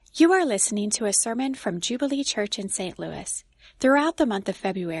You are listening to a sermon from Jubilee Church in St. Louis. Throughout the month of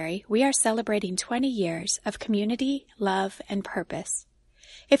February, we are celebrating 20 years of community, love, and purpose.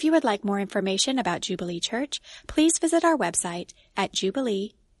 If you would like more information about Jubilee Church, please visit our website at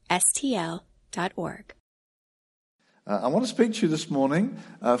jubileestl.org. I want to speak to you this morning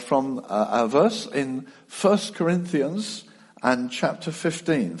from a verse in 1 Corinthians and chapter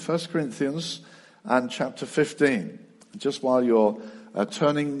 15. 1 Corinthians and chapter 15. Just while you're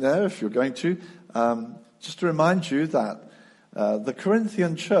turning there, if you're going to, just to remind you that the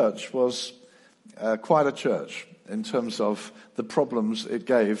Corinthian church was quite a church in terms of the problems it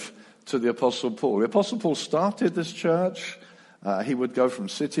gave to the Apostle Paul. The Apostle Paul started this church. He would go from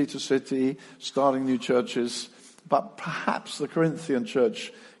city to city, starting new churches. But perhaps the Corinthian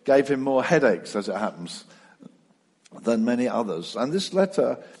church gave him more headaches, as it happens, than many others. And this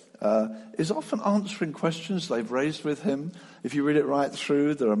letter is often answering questions they've raised with him. If you read it right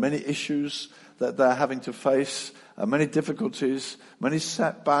through, there are many issues that they're having to face, many difficulties, many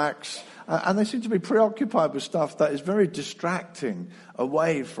setbacks, and they seem to be preoccupied with stuff that is very distracting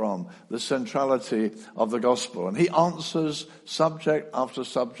away from the centrality of the gospel. And he answers subject after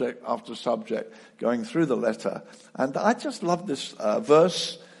subject after subject going through the letter. And I just love this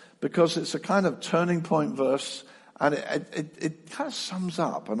verse because it's a kind of turning point verse. And it kind of sums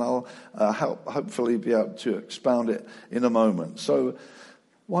up, and I'll hopefully be able to expound it in a moment. So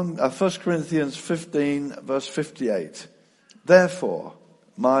 1 Corinthians 15, verse 58. Therefore,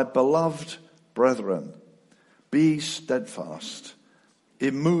 my beloved brethren, be steadfast,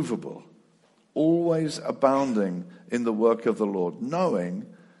 immovable, always abounding in the work of the Lord, knowing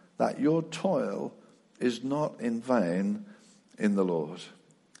that your toil is not in vain in the Lord.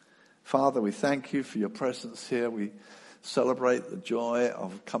 Father, we thank you for your presence here. We celebrate the joy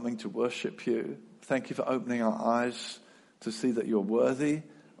of coming to worship you. Thank you for opening our eyes to see that you're worthy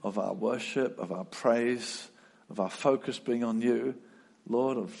of our worship, of our praise, of our focus being on you.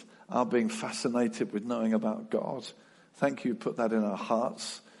 Lord, of our being fascinated with knowing about God. Thank you, put that in our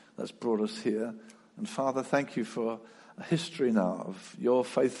hearts. That's brought us here. And Father, thank you for a history now of your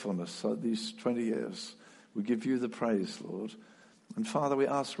faithfulness these 20 years. We give you the praise, Lord. And Father, we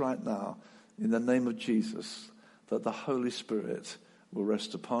ask right now, in the name of Jesus, that the Holy Spirit will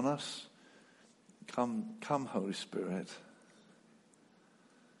rest upon us. Come, Holy Spirit.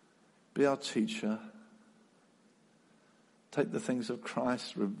 Be our teacher. Take the things of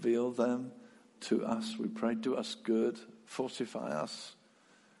Christ, reveal them to us, we pray. Do us good, fortify us,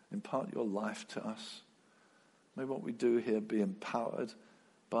 impart your life to us. May what we do here be empowered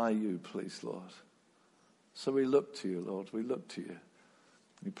by you, please, Lord. So we look to you, Lord. We look to you.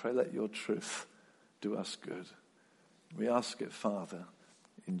 We pray let your truth do us good. We ask it, Father,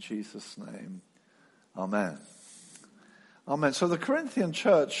 in Jesus' name. Amen. Amen. So the Corinthian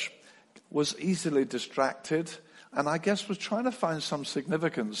church was easily distracted and I guess was trying to find some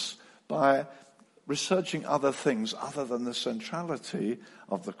significance by researching other things other than the centrality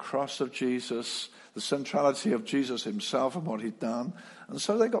of the cross of Jesus, the centrality of Jesus himself and what he'd done. And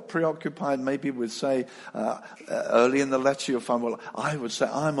so they got preoccupied maybe with, say, early in the letter you'll find, well, I would say,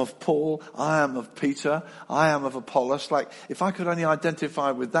 I'm of Paul, I am of Peter, I am of Apollos. Like, if I could only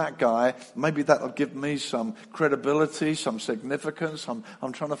identify with that guy, maybe that'll give me some credibility, some significance. I'm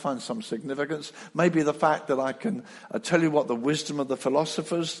trying to find some significance. Maybe the fact that I can tell you what the wisdom of the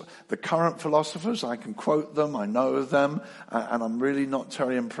philosophers, the current philosophers, I can quote them, I know them, and I'm really not terribly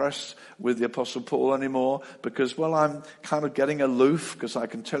impressed with the Apostle Paul anymore because, well, I'm kind of getting aloof because I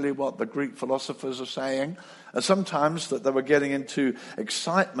can tell you what the Greek philosophers are saying. And sometimes that they were getting into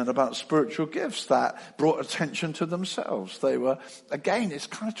excitement about spiritual gifts that brought attention to themselves. They were, again, it's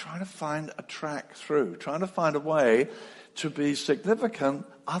kind of trying to find a track through, trying to find a way to be significant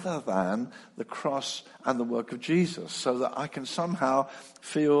other than the cross and the work of Jesus so that I can somehow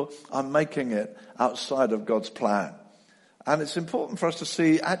feel I'm making it outside of God's plan. And it's important for us to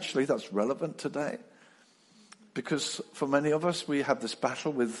see, actually, that's relevant today. Because for many of us, we have this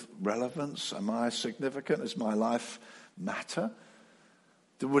battle with relevance. Am I significant? Does my life matter?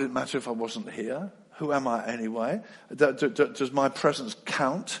 Would it matter if I wasn't here? Who am I anyway? Does my presence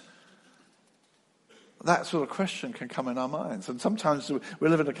count? That sort of question can come in our minds. And sometimes we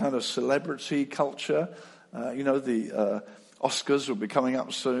live in a kind of celebrity culture. The Oscars will be coming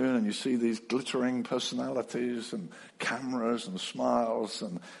up soon, and you see these glittering personalities and cameras and smiles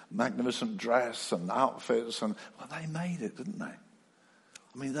and magnificent dress and outfits. And, well, they made it, didn't they?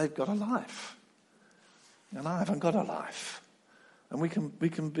 I mean, they've got a life. And I haven't got a life. And we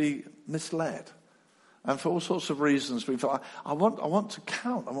can be misled. And for all sorts of reasons, we feel, I want to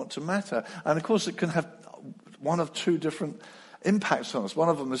count, I want to matter. And of course, it can have one of two different impacts on us. One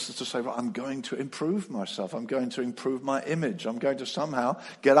of them is to say, well, I'm going to improve myself. I'm going to improve my image. I'm going to somehow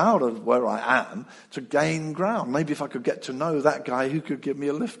get out of where I am to gain ground. Maybe if I could get to know that guy who could give me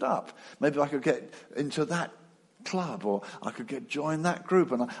a lift up. Maybe I could get into that club, or I could join that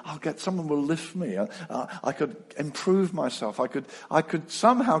group, and I'll get someone will lift me. I could improve myself. I could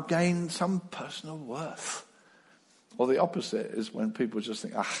somehow gain some personal worth. Or the opposite is when people just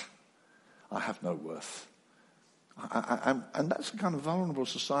think, I have no worth. And that's the kind of vulnerable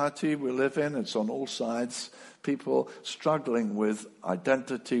society we live in. It's on all sides. People struggling with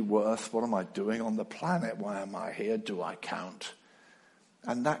identity, worth. What am I doing on the planet? Why am I here? Do I count?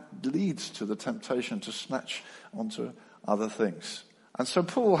 And that leads to the temptation to snatch onto other things. And so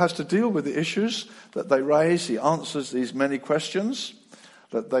Paul has to deal with the issues that they raise. He answers these many questions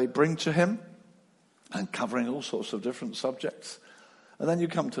that they bring to him, and covering all sorts of different subjects. And then you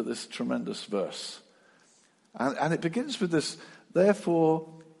come to this tremendous verse. And it begins with this, therefore,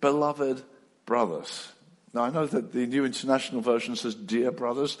 beloved brothers. Now, I know that the New International Version says, dear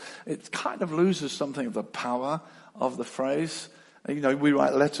brothers. It kind of loses something of the power of the phrase. You know, we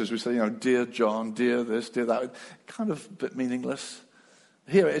write letters, we say, dear John, dear this, dear that. Kind of a bit meaningless.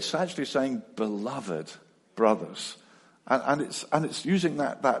 Here, it's actually saying, beloved brothers. And it's using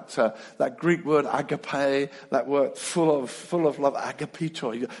that Greek word agape, that word full of love,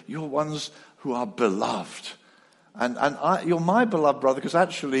 agapito. You're ones who are beloved. And you're my beloved brother, because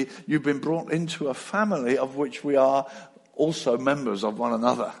actually you've been brought into a family of which we are also members of one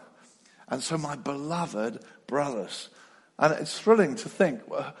another. And so my beloved brothers. And it's thrilling to think,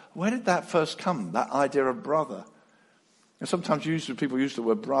 where did that first come, that idea of brother? And sometimes people use the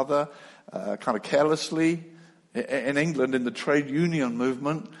word brother kind of carelessly. In England, in the trade union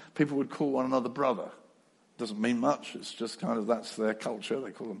movement, people would call one another brother. Doesn't mean much. It's just kind of, that's their culture.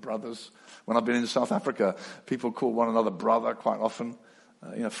 They call them brothers. When I've been in South Africa, people call one another brother quite often.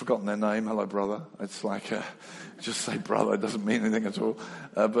 Forgotten their name. Hello, brother. It's like, just say brother. It doesn't mean anything at all.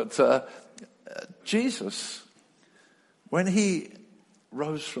 But Jesus, when he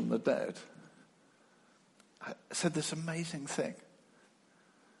rose from the dead, said this amazing thing.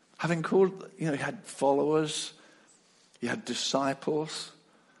 Having called, he had followers, he had disciples.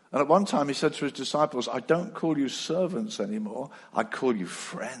 And at one time he said to his disciples, I don't call you servants anymore, I call you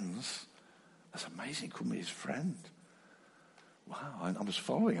friends. That's amazing, he called me his friend. Wow, I was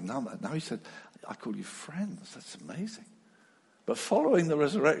following him. Now he said, I call you friends. That's amazing. But following the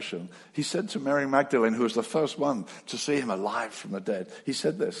resurrection, he said to Mary Magdalene, who was the first one to see him alive from the dead, he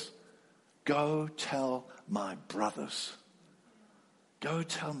said this, go tell my brothers. Go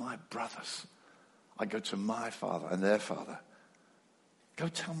tell my brothers. I go to my Father and their Father. Go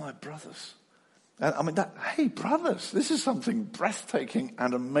tell my brothers. And hey, brothers, this is something breathtaking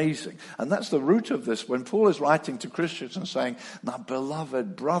and amazing. And that's the root of this. When Paul is writing to Christians and saying, now,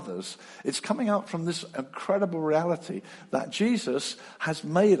 beloved brothers, it's coming out from this incredible reality that Jesus has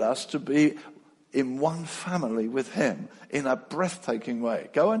made us to be in one family with him in a breathtaking way.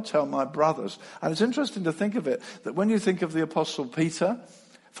 Go and tell my brothers. And it's interesting to think of it, that when you think of the Apostle Peter,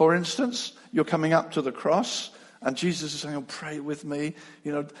 for instance, you're coming up to the cross, and Jesus is saying, oh, pray with me.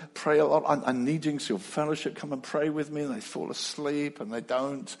 Pray a lot. I'm needing your fellowship. Come and pray with me. And they fall asleep, and they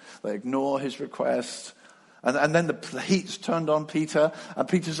don't. They ignore his request. And then the heat's turned on Peter. And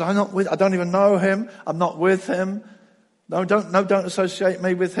Peter says, I don't even know him. I'm not with him. No, don't associate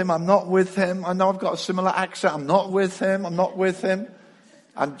me with him. I'm not with him. I know I've got a similar accent. I'm not with him. I'm not with him.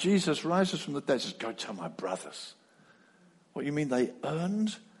 And Jesus rises from the dead and says, go tell my brothers. What, you mean they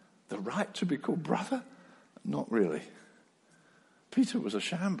earned the right to be called brother? Not really. Peter was a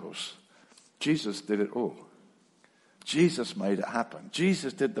shambles. Jesus did it all. Jesus made it happen.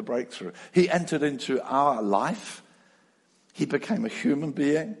 Jesus did the breakthrough. He entered into our life. He became a human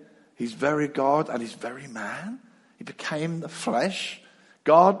being. He's very God and he's very man. He became the flesh.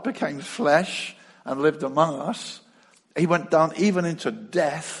 God became flesh and lived among us. He went down even into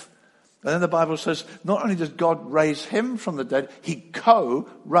death. And then the Bible says, not only does God raise him from the dead, he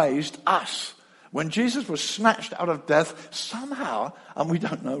co-raised us. When Jesus was snatched out of death, somehow, and we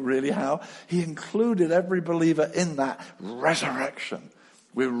don't know really how, he included every believer in that resurrection.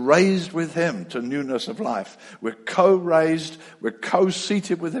 We're raised with him to newness of life. We're co-raised. We're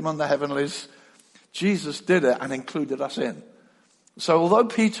co-seated with him on the heavenlies. Jesus did it and included us in. So although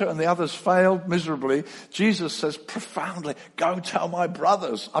Peter and the others failed miserably, Jesus says profoundly, go tell my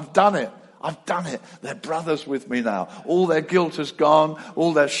brothers, I've done it. I've done it. They're brothers with me now. All their guilt is gone.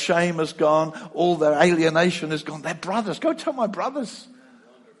 All their shame is gone. All their alienation is gone. They're brothers. Go tell my brothers.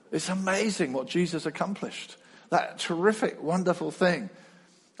 It's amazing what Jesus accomplished. That terrific, wonderful thing.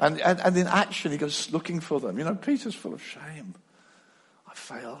 And in action, he goes looking for them. Peter's full of shame. I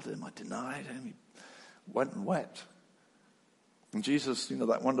failed him. I denied him. He went and wept. And Jesus,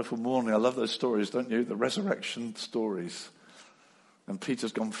 that wonderful morning, I love those stories, don't you? The resurrection stories. And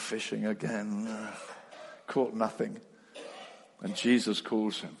Peter's gone fishing again, caught nothing. And Jesus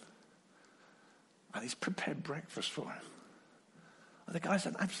calls him. And he's prepared breakfast for him. And the guy's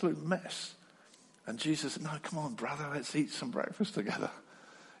an absolute mess. And Jesus said, no, come on, brother, let's eat some breakfast together.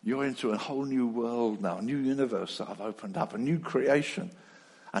 You're into a whole new world now, a new universe that I've opened up, a new creation.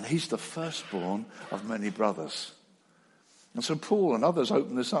 And he's the firstborn of many brothers. And so Paul and others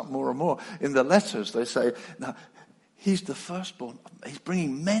open this up more and more. In the letters, they say, now, he's the firstborn. He's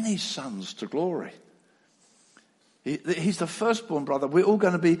bringing many sons to glory. He's the firstborn brother. We're all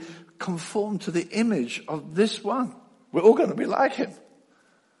going to be conformed to the image of this one. We're all going to be like him.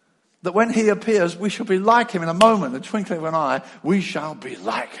 That when he appears, we shall be like him in a moment, the twinkling of an eye. We shall be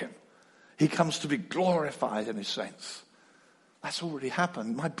like him. He comes to be glorified in his saints. That's already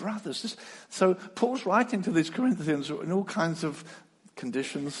happened. My brothers. So Paul's writing to these Corinthians in all kinds of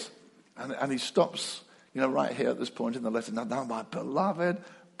conditions. And he stops, right here at this point in the letter. Now, my beloved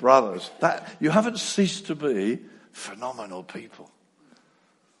brothers. That you haven't ceased to be phenomenal people.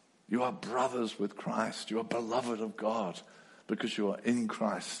 You are brothers with Christ. You are beloved of God because you are in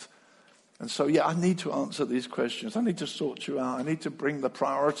Christ. And so, I need to answer these questions. I need to sort you out. I need to bring the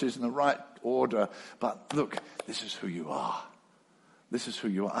priorities in the right order. But look, this is who you are. This is who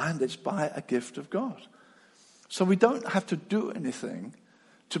you are. And it's by a gift of God. So we don't have to do anything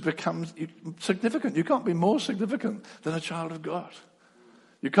to become significant. You can't be more significant than a child of God.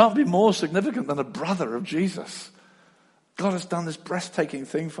 You can't be more significant than a brother of Jesus. God has done this breathtaking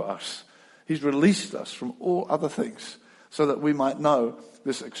thing for us. He's released us from all other things so that we might know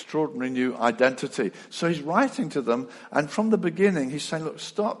this extraordinary new identity. So he's writing to them, and from the beginning he's saying, look,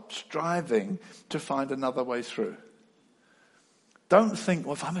 stop striving to find another way through. Don't think,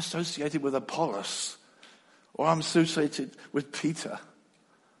 well, if I'm associated with Apollos or I'm associated with Peter,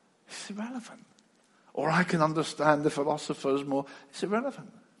 it's irrelevant. Or I can understand the philosophers more, it's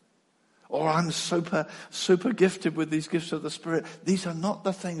irrelevant. Or I'm super gifted with these gifts of the Spirit. These are not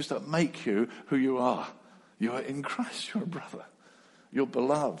the things that make you who you are. You are in Christ. You're a brother. You're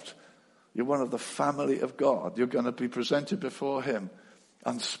beloved. You're one of the family of God. You're going to be presented before him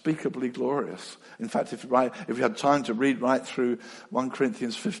unspeakably glorious. In fact, if you had time to read right through 1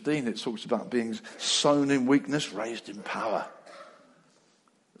 Corinthians 15, it talks about being sown in weakness, raised in power.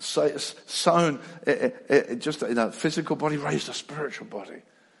 Sown just in a physical body, raised a spiritual body.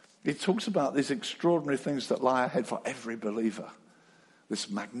 It talks about these extraordinary things that lie ahead for every believer. This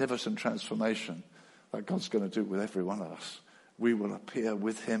magnificent transformation that God's going to do with every one of us. We will appear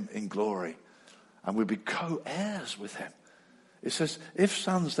with him in glory. And we'll be co-heirs with him. It says, if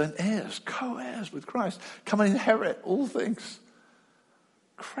sons, then heirs. Co-heirs with Christ. Come and inherit all things.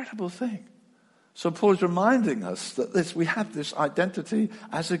 Incredible thing. So Paul is reminding us that we have this identity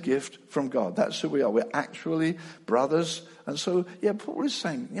as a gift from God. That's who we are. We're actually brothers. And so, Paul is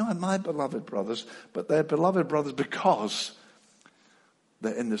saying, my beloved brothers, but they're beloved brothers because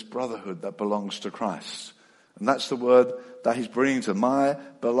they're in this brotherhood that belongs to Christ. And that's the word that he's bringing to my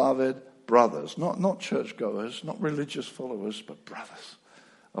beloved brothers. Not churchgoers, not religious followers, but brothers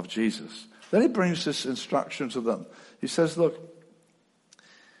of Jesus. Then he brings this instruction to them. He says, look,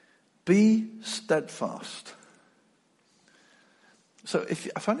 be steadfast. So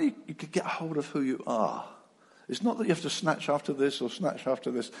if only you could get hold of who you are. It's not that you have to snatch after this or snatch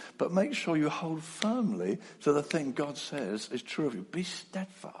after this, but make sure you hold firmly to the thing God says is true of you. Be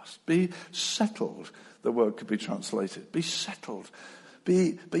steadfast. Be settled. The word could be translated. Be settled.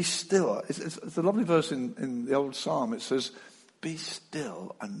 Be still. It's a lovely verse in the old psalm. It says, be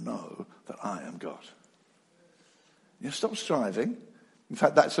still and know that I am God. Stop striving. In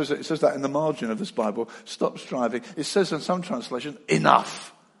fact, it says that in the margin of this Bible. Stop striving. It says in some translation,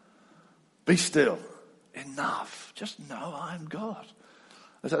 enough. Be still. Enough. Just know I'm God.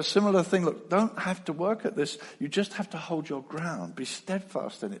 It's a similar thing. Look, don't have to work at this. You just have to hold your ground. Be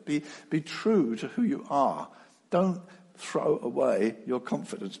steadfast in it. Be true to who you are. Don't throw away your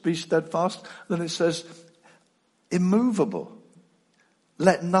confidence. Be steadfast. Then it says, immovable.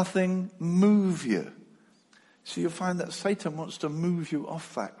 Let nothing move you. So you'll find that Satan wants to move you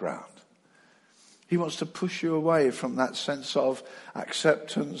off that ground. He wants to push you away from that sense of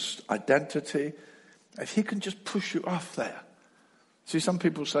acceptance, identity. If he can just push you off there. See, some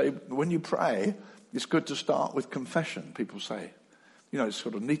people say when you pray, it's good to start with confession. People say, it's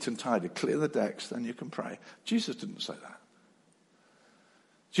sort of neat and tidy. Clear the decks, then you can pray. Jesus didn't say that.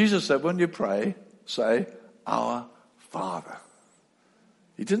 Jesus said, when you pray, say, Our Father.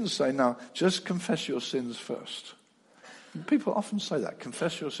 He didn't say, now, just confess your sins first. People often say that,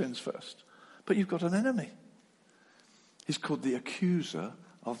 confess your sins first. But you've got an enemy. He's called the accuser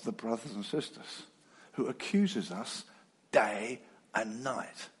of the brothers and sisters, who accuses us day and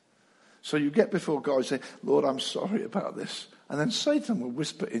night. So you get before God and say, Lord, I'm sorry about this. And then Satan will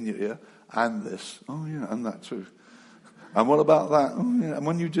whisper in your ear, and this, oh yeah, and that too. And what about that? Oh yeah, and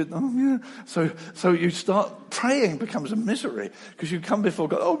when you did, oh yeah. So you start, praying becomes a misery, because you come before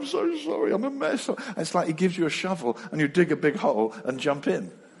God, oh, I'm so sorry, I'm a mess. And it's like he gives you a shovel and you dig a big hole and jump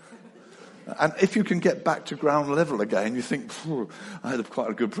in. And if you can get back to ground level again, you think, I had quite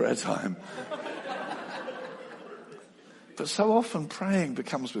a good prayer time. But so often praying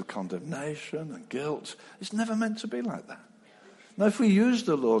becomes with condemnation and guilt. It's never meant to be like that. Now, if we use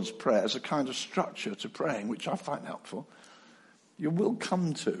the Lord's Prayer as a kind of structure to praying, which I find helpful, you will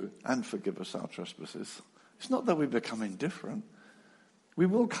come to and forgive us our trespasses. It's not that we become indifferent. We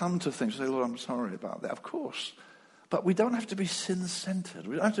will come to things and say, Lord, I'm sorry about that, of course. But we don't have to be sin-centered.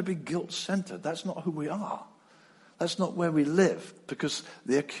 We don't have to be guilt-centered. That's not who we are. That's not where we live, because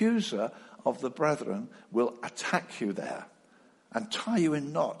the accuser of the brethren will attack you there and tie you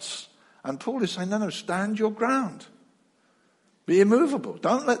in knots. And Paul is saying, no, stand your ground. Be immovable.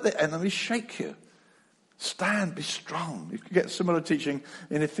 Don't let the enemy shake you. Stand, be strong. You can get similar teaching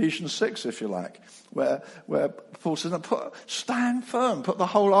in Ephesians 6, if you like, where Paul says, stand firm, put the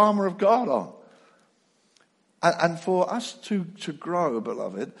whole armor of God on. And for us to grow,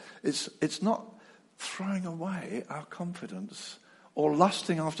 beloved, it's not throwing away our confidence or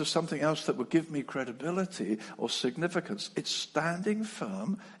lusting after something else that would give me credibility or significance. It's standing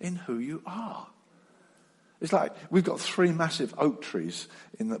firm in who you are. It's like we've got 3 massive oak trees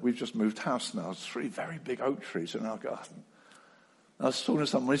in that we've just moved house now. There's 3 very big oak trees in our garden. I was talking to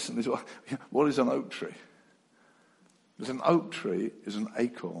someone recently, what is an oak tree? Because an oak tree is an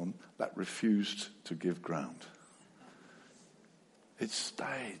acorn that refused to give ground. It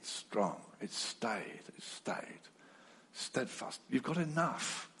stayed strong. It stayed. Steadfast. You've got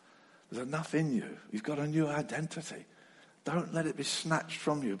enough. There's enough in you. You've got a new identity. Don't let it be snatched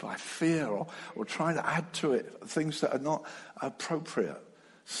from you by fear or trying to add to it things that are not appropriate.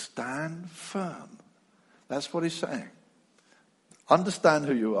 Stand firm. That's what he's saying. Understand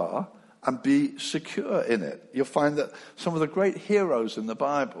who you are and be secure in it. You'll find that some of the great heroes in the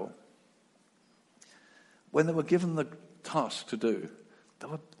Bible, when they were given the task to do,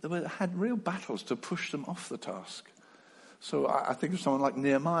 they had real battles to push them off the task. So I think of someone like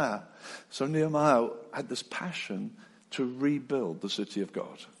Nehemiah. So Nehemiah had this passion to rebuild the city of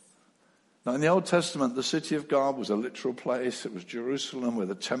God. Now, in the Old Testament, the city of God was a literal place. It was Jerusalem, where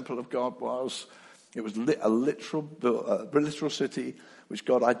the temple of God was. It was a literal city which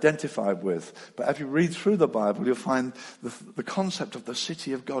God identified with. But if you read through the Bible, you'll find the concept of the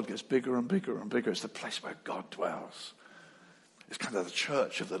city of God gets bigger and bigger and bigger. It's the place where God dwells. It's kind of the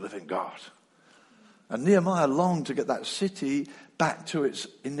church of the living God. And Nehemiah longed to get that city back to its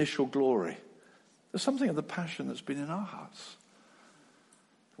initial glory. There's something of the passion that's been in our hearts.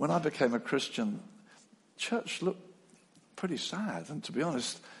 When I became a Christian, church looked pretty sad. And to be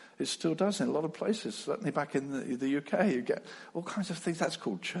honest, it still does in a lot of places. Certainly back in the UK, you get all kinds of things. That's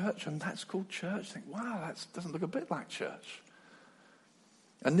called church and that's called church. You think, wow, that doesn't look a bit like church.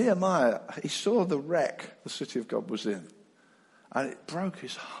 And Nehemiah, he saw the wreck the city of God was in. And it broke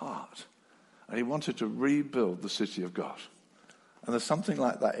his heart. And he wanted to rebuild the city of God. And there's something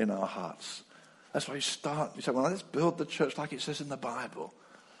like that in our hearts. That's why you say, well, let's build the church like it says in the Bible.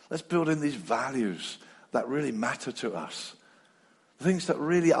 Let's build in these values that really matter to us. Things that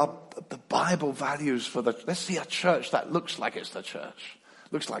really are the Bible values let's see a church that looks like it's the church.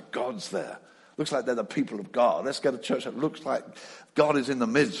 Looks like God's there. Looks like they're the people of God. Let's get a church that looks like God is in the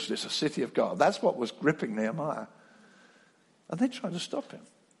midst. It's a city of God. That's what was gripping Nehemiah. And they tried to stop him.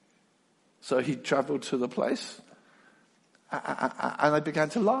 So he traveled to the place and they began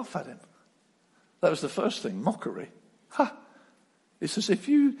to laugh at him. That was the first thing, mockery. It says if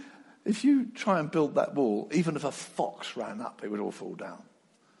you try and build that wall, even if a fox ran up, it would all fall down.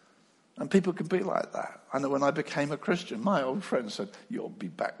 And people can be like that. I know when I became a Christian, my old friend said, you'll be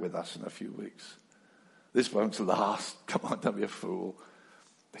back with us in a few weeks. This won't last. Come on, don't be a fool.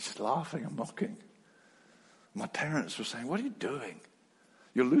 They're just laughing and mocking. My parents were saying, what are you doing?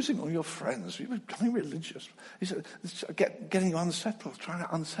 You're losing all your friends. You're becoming religious. He said, it's getting you unsettled, trying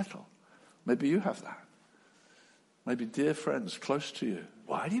to unsettle. Maybe you have that. Maybe dear friends close to you.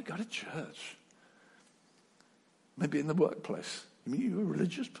 Why do you go to church? Maybe in the workplace. You mean you're a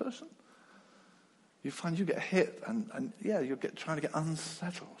religious person? You find you get hit and you're trying to get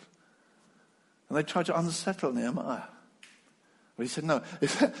unsettled. And they tried to unsettle Nehemiah. But he said, no.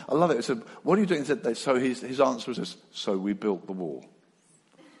 I love it. He said, what are you doing? He said, so his answer was this, so we built the wall.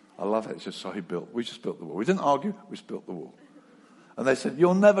 I love it. It's just we just built the wall. We didn't argue, we just built the wall. And they said,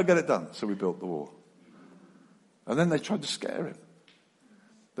 you'll never get it done. So we built the wall. And then they tried to scare him.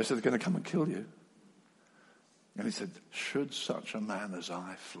 They said, they're going to come and kill you. And he said, should such a man as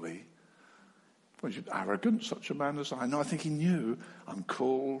I flee? Was you arrogant, such a man as I? No, I think he knew, I'm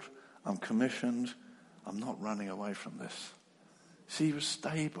called, I'm commissioned, I'm not running away from this. See, he was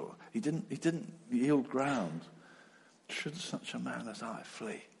stable. He didn't yield ground. Should such a man as I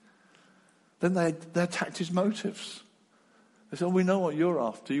flee? Then they attacked his motives. They said, we know what you're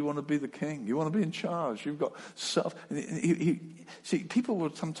after. You want to be the king. You want to be in charge. You've got self. See, people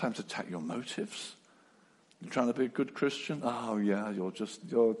will sometimes attack your motives. You're trying to be a good Christian. Oh, yeah, you're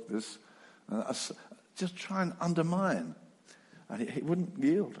this. Just try and undermine. And he wouldn't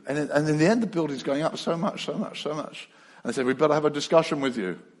yield. And in the end, the building's going up so much. And they said, we better have a discussion with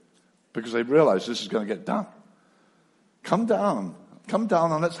you. Because they realized this is going to get done. Come down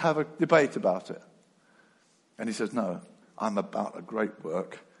and let's have a debate about it. And he says, no, I'm about a great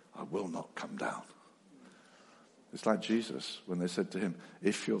work. I will not come down. It's like Jesus when they said to him,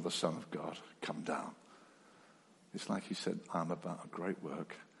 if you're the Son of God, come down. It's like he said, I'm about a great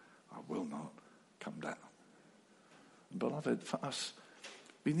work. I will not come down. And beloved, for us,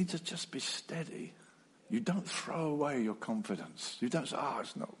 we need to just be steady. You don't throw away your confidence. You don't say,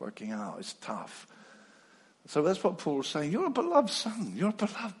 it's not working out. It's tough. So that's what Paul's saying. You're a beloved son. You're a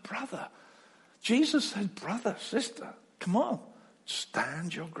beloved brother. Jesus said, brother, sister, come on,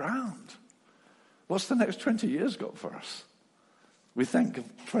 stand your ground. What's the next 20 years got for us? We think of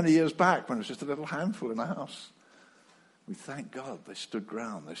 20 years back when it was just a little handful in the house. We thank God they stood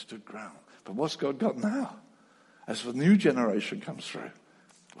ground. But what's God got now? As the new generation comes through,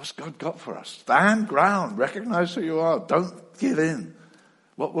 what's God got for us? Stand ground. Recognize who you are. Don't give in.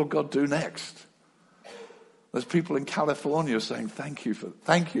 What will God do next? There's people in California saying, thank you for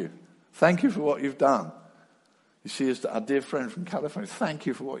what you've done. You see, our dear friend from California, thank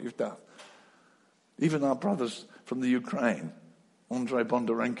you for what you've done. Even our brothers from the Ukraine, Andrei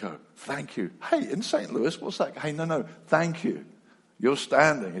Bondarenko, thank you. Hey, in St. Louis, what's that? Hey, no, thank you. You're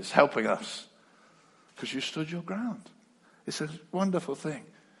standing. It's helping us. Because you stood your ground. It's a wonderful thing.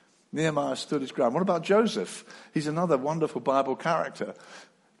 Nehemiah stood his ground. What about Joseph? He's another wonderful Bible character.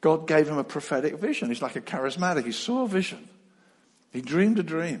 God gave him a prophetic vision. He's like a charismatic. He saw a vision. He dreamed a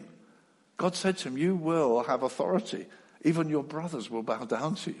dream. God said to him, you will have authority. Even your brothers will bow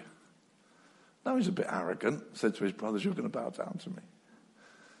down to you. Now he's a bit arrogant. Said to his brothers, you're going to bow down to me.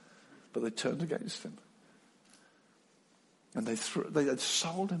 But they turned against him. And they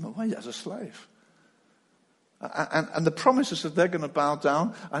sold him away as a slave. And the promise is that they're going to bow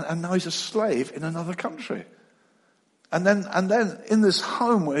down. And now he's a slave in another country. And then in this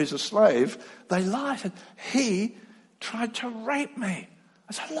home where he's a slave, they lied. He tried to rape me.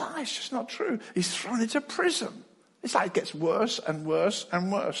 It's a lie. It's just not true. He's thrown into prison. It's like it gets worse and worse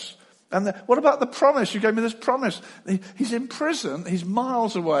and worse. And what about the promise? You gave me this promise. He's in prison. He's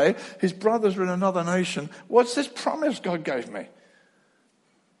miles away. His brothers are in another nation. What's this promise God gave me?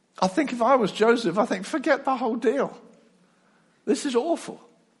 I think if I was Joseph, I think, forget the whole deal. This is awful.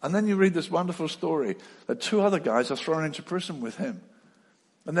 And then you read this wonderful story that two other guys are thrown into prison with him.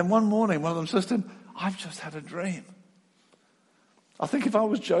 And then one morning, one of them says to him, I've just had a dream. I think if I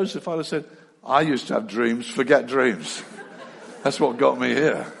was Joseph, I'd have said, I used to have dreams, forget dreams. That's what got me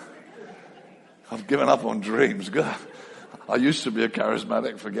here. I've given up on dreams. God, I used to be a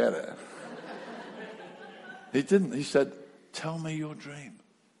charismatic, forget it. He didn't. He said, tell me your dream.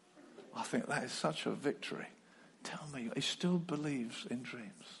 I think that is such a victory. Tell me. He still believes in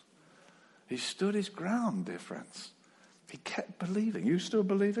dreams. He stood his ground, dear friends. He kept believing. You still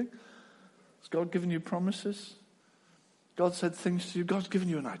believing? Has God given you promises? God said things to you. God's given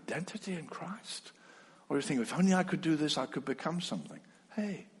you an identity in Christ. Or you think, if only I could do this, I could become something.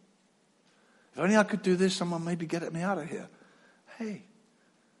 Hey, if only I could do this, someone maybe get me out of here. Hey,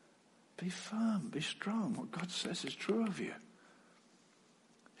 be firm, be strong. What God says is true of you.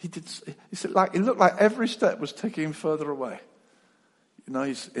 It looked like every step was taking him further away. You know,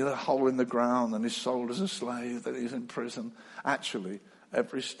 he's in a hole in the ground and he's sold as a slave, then he's in prison. Actually,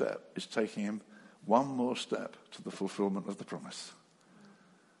 every step is taking him one more step to the fulfillment of the promise.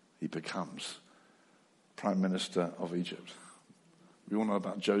 He becomes Prime Minister of Egypt. We all know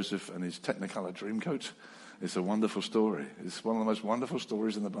about Joseph and his Technicolor Dreamcoat. It's a wonderful story. It's one of the most wonderful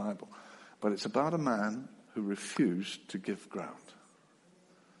stories in the Bible. But it's about a man who refused to give ground.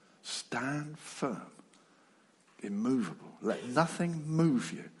 Stand firm, immovable. Let nothing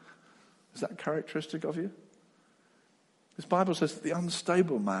move you. Is that characteristic of you? This Bible says that the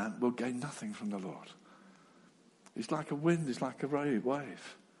unstable man will gain nothing from the Lord. He's like a wind, he's like a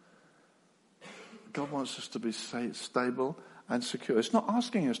wave. God wants us to be stable and secure. It's not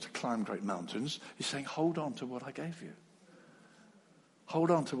asking us to climb great mountains. He's saying, hold on to what I gave you.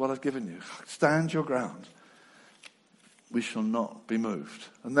 Hold on to what I've given you. Stand your ground. We shall not be moved.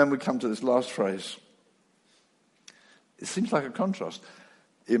 And then we come to this last phrase. It seems like a contrast.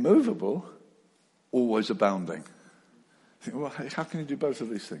 Immovable, always abounding. You think, well, how can you do both of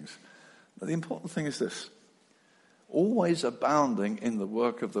these things? But the important thing is this. Always abounding in the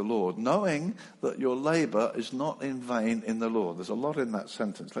work of the Lord, knowing that your labor is not in vain in the Lord. There's a lot in that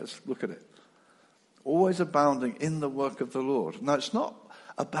sentence. Let's look at it. Always abounding in the work of the Lord. Now, it's not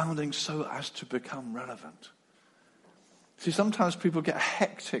abounding so as to become relevant. See, sometimes people get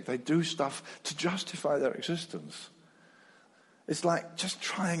hectic. They do stuff to justify their existence. It's like just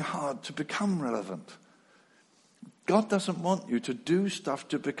trying hard to become relevant. God doesn't want you to do stuff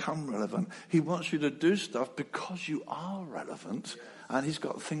to become relevant. He wants you to do stuff because you are relevant and he's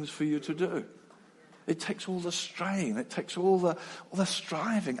got things for you to do. It takes all the strain. It takes all the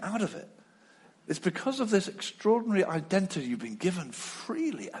striving out of it. It's because of this extraordinary identity you've been given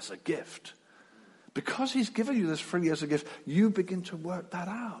freely as a gift. Because he's given you this freely as a gift, you begin to work that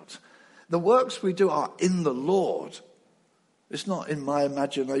out. The works we do are in the Lord. It's not in my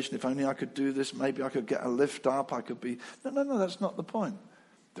imagination. If only I could do this, maybe I could get a lift up. I could be... No, that's not the point.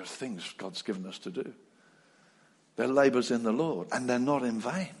 There are things God's given us to do. They're labors in the Lord, and they're not in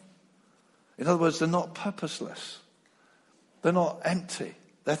vain. In other words, they're not purposeless. They're not empty.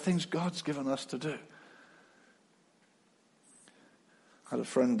 They're things God's given us to do. I had a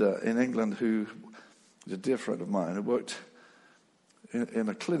friend in England who was a dear friend of mine who worked in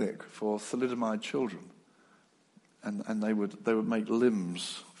a clinic for thalidomide children. And they would make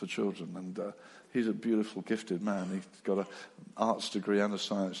limbs for children. And he's a beautiful, gifted man. He's got an arts degree and a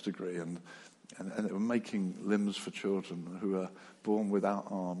science degree. And they were making limbs for children who are born without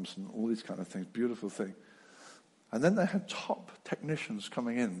arms and all these kind of things. Beautiful thing. And then they had top technicians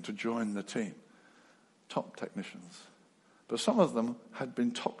coming in to join the team. Top technicians. But some of them had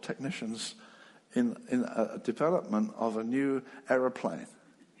been top technicians in a development of a new aeroplane.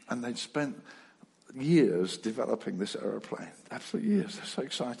 And they'd spent years developing this aeroplane. Absolute years. They're so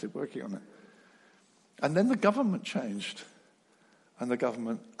excited working on it. And then the government changed. And the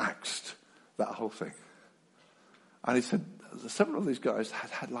government axed that whole thing. And he said several of these guys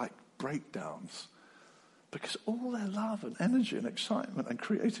had like breakdowns because all their love and energy and excitement and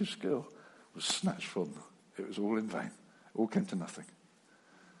creative skill was snatched from them. It was all in vain. It all came to nothing.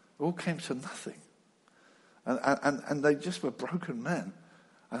 It all came to nothing. And they just were broken men.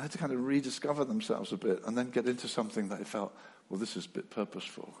 And had to kind of rediscover themselves a bit and then get into something that they felt, well, this is a bit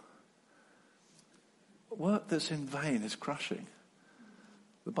purposeful. Work that's in vain is crushing.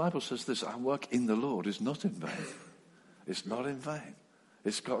 The Bible says this, our work in the Lord is not in vain. It's not in vain.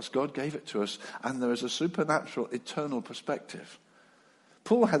 It's God gave it to us, and there is a supernatural, eternal perspective.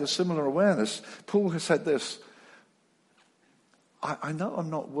 Paul had a similar awareness. Paul has said this, I know I'm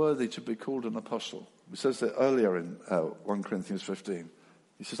not worthy to be called an apostle. He says that earlier in 1 Corinthians 15.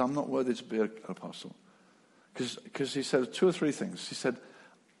 He says, I'm not worthy to be an apostle. Because he said two or three things. He said,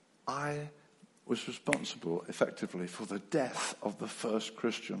 I was responsible, effectively, for the death of the first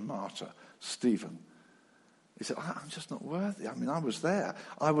Christian martyr, Stephen. He said, I'm just not worthy. I mean, I was there.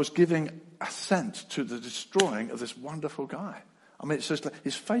 I was giving assent to the destroying of this wonderful guy. I mean, it's just like,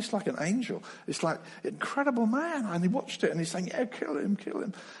 his face like an angel. It's like, incredible man. And he watched it and he's saying, yeah, kill him.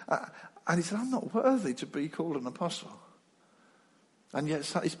 And he said, I'm not worthy to be called an apostle. And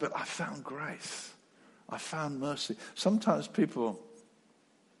yet, but I found grace. I found mercy. Sometimes people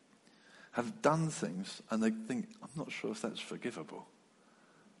have done things and they think, I'm not sure if that's forgivable.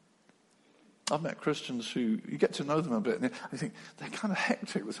 I've met Christians who, you get to know them a bit and you think, they're kind of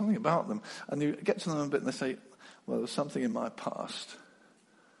hectic, there's something about them. And you get to know them a bit and they say, well, there's something in my past.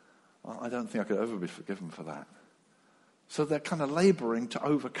 I don't think I could ever be forgiven for that. So they're kind of laboring to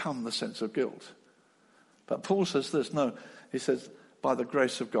overcome the sense of guilt. But Paul says this, no, he says, by the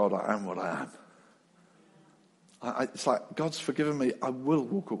grace of God, I am what I am. It's like, God's forgiven me, I will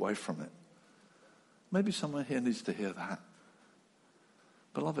walk away from it. Maybe someone here needs to hear that.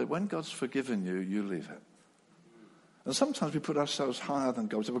 Beloved, when God's forgiven you, you leave it. And sometimes we put ourselves higher than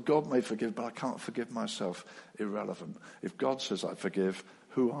God. We say, well, God may forgive, but I can't forgive myself. Irrelevant. If God says I forgive,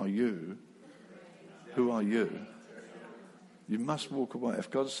 who are you? Who are you? You must walk away.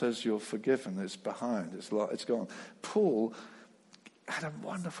 If God says you're forgiven, it's behind, it's gone. Paul had a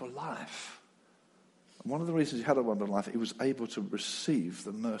wonderful life. And one of the reasons he had a wonderful life, he was able to receive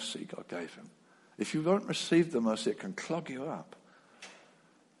the mercy God gave him. If you won't receive the mercy, it can clog you up.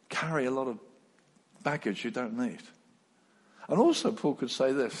 Carry a lot of baggage you don't need. And also Paul could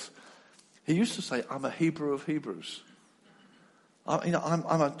say this. He used to say, I'm a Hebrew of Hebrews. I'm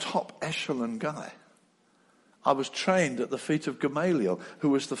a top echelon guy. I was trained at the feet of Gamaliel, who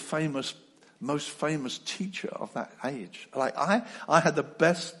was the most famous teacher of that age. Like I had the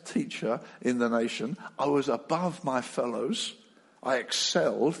best teacher in the nation. I was above my fellows. I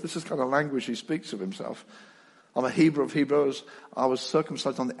excelled. This is kind of language he speaks of himself. I'm a Hebrew of Hebrews. I was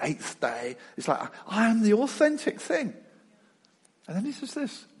circumcised on the 8th day. It's like, I am the authentic thing. And then he says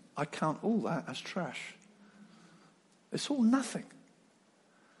this, I count all that as trash. It's all nothing.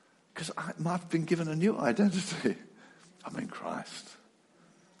 Because I've been given a new identity. I'm in Christ.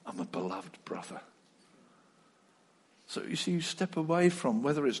 I'm a beloved brother. So you see, you step away from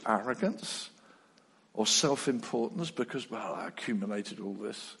whether it's arrogance or self-importance because, well, I accumulated all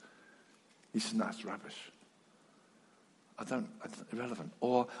this. He said, no, it's rubbish. Irrelevant.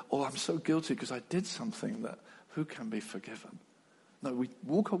 Or I'm so guilty because I did something that who can be forgiven? No, we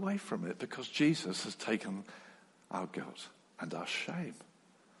walk away from it because Jesus has taken our guilt and our shame.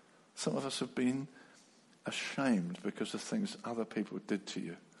 Some of us have been ashamed because of things other people did to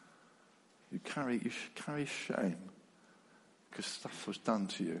you. You carry shame because stuff was done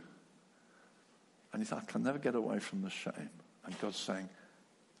to you. And you think, I can never get away from the shame. And God's saying,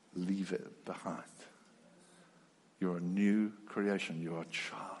 leave it behind. You're a new creation. You're a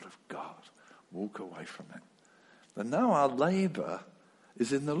child of God. Walk away from it. And now our labor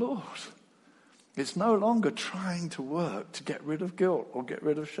is in the Lord. It's no longer trying to work to get rid of guilt or get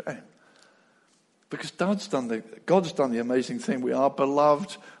rid of shame. Because God's done the amazing thing. We are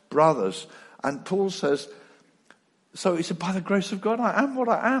beloved brothers. And Paul says, so he said, by the grace of God, I am what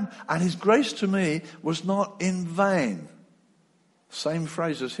I am. And his grace to me was not in vain. Same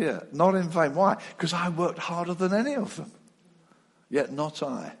phrases here. Not in vain. Why? Because I worked harder than any of them. Yet not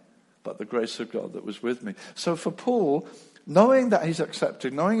I, but the grace of God that was with me. So for Paul, knowing that he's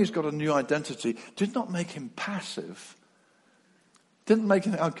accepted, knowing he's got a new identity, did not make him passive. Didn't make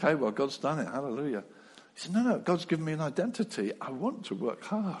him, okay, well, God's done it. Hallelujah. He said, no, God's given me an identity. I want to work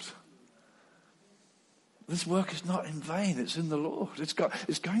hard. This work is not in vain. It's in the Lord. It's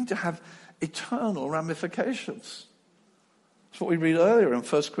going to have eternal ramifications. That's what we read earlier in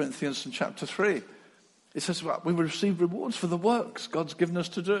 1 Corinthians in chapter 3. It says, well, we will receive rewards for the works God's given us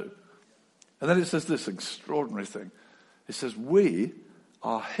to do. And then it says this extraordinary thing. It says, we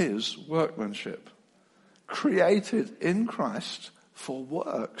are his workmanship, created in Christ for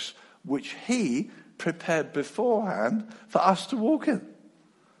works which he prepared beforehand for us to walk in.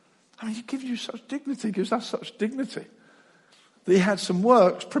 I mean, he gives you such dignity, he gives us such dignity. That he had some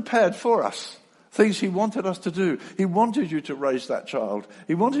works prepared for us. Things he wanted us to do. He wanted you to raise that child.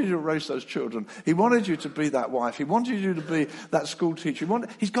 He wanted you to raise those children. He wanted you to be that wife. He wanted you to be that school teacher.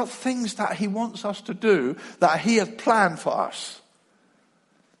 He's got things that he wants us to do that he has planned for us.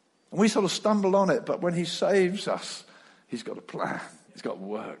 And we sort of stumble on it, but when he saves us, he's got a plan. He's got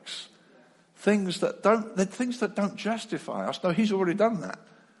works. They're things that don't justify us. No, he's already done that.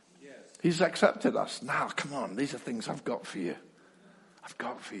 Yes. He's accepted us. Now, come on, these are things I've got for you. I've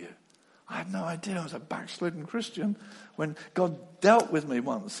got for you. I had no idea I was a backslidden Christian when God dealt with me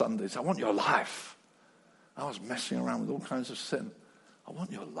one Sunday. He said, I want your life. I was messing around with all kinds of sin. I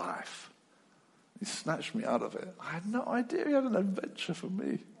want your life. He snatched me out of it. I had no idea he had an adventure for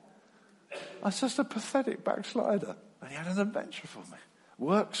me. I was just a pathetic backslider. And he had an adventure for me.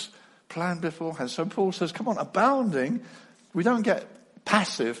 Works planned beforehand. So Paul says, come on, abounding. We don't get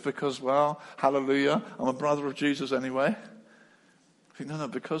passive because, well, hallelujah, I'm a brother of Jesus anyway. I think, no,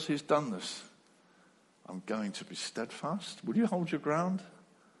 because he's done this, I'm going to be steadfast. Will you hold your ground?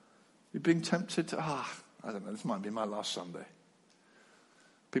 You're being tempted to, I don't know, this might be my last Sunday.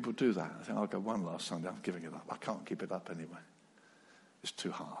 People do that. I think, I'll go one last Sunday, I'm giving it up. I can't keep it up anyway. It's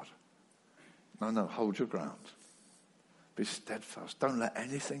too hard. No, hold your ground. Be steadfast. Don't let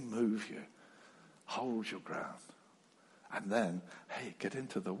anything move you. Hold your ground. And then, hey, get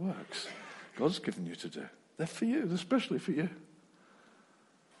into the works God's given you to do. They're for you, especially for you.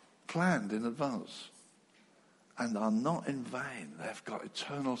 Planned in advance. And are not in vain. They've got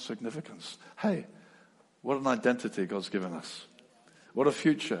eternal significance. Hey, what an identity God's given us. What a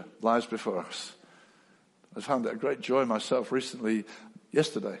future lies before us. I found it a great joy myself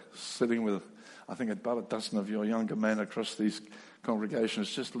yesterday, sitting with, I think, about a dozen of your younger men across these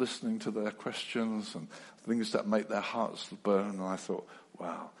congregations, just listening to their questions and things that make their hearts burn. And I thought,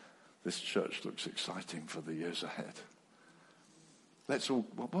 wow, this church looks exciting for the years ahead.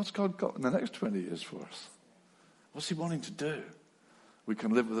 What's God got in the next 20 years for us? What's he wanting to do? We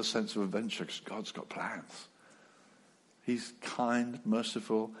can live with a sense of adventure because God's got plans. He's kind,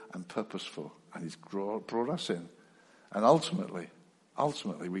 merciful, and purposeful. And he's brought us in. And ultimately,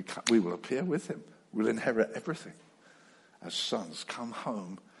 we will appear with him. We'll inherit everything as sons come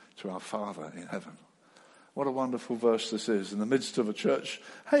home to our Father in heaven. What a wonderful verse this is in the midst of a church.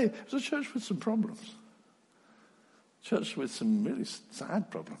 Hey, it's a church with some problems. Church with some really sad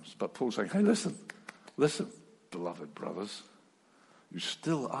problems. But Paul's saying, hey, listen, beloved brothers. You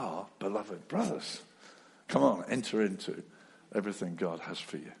still are beloved brothers. Come on, enter into everything God has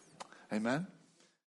for you. Amen.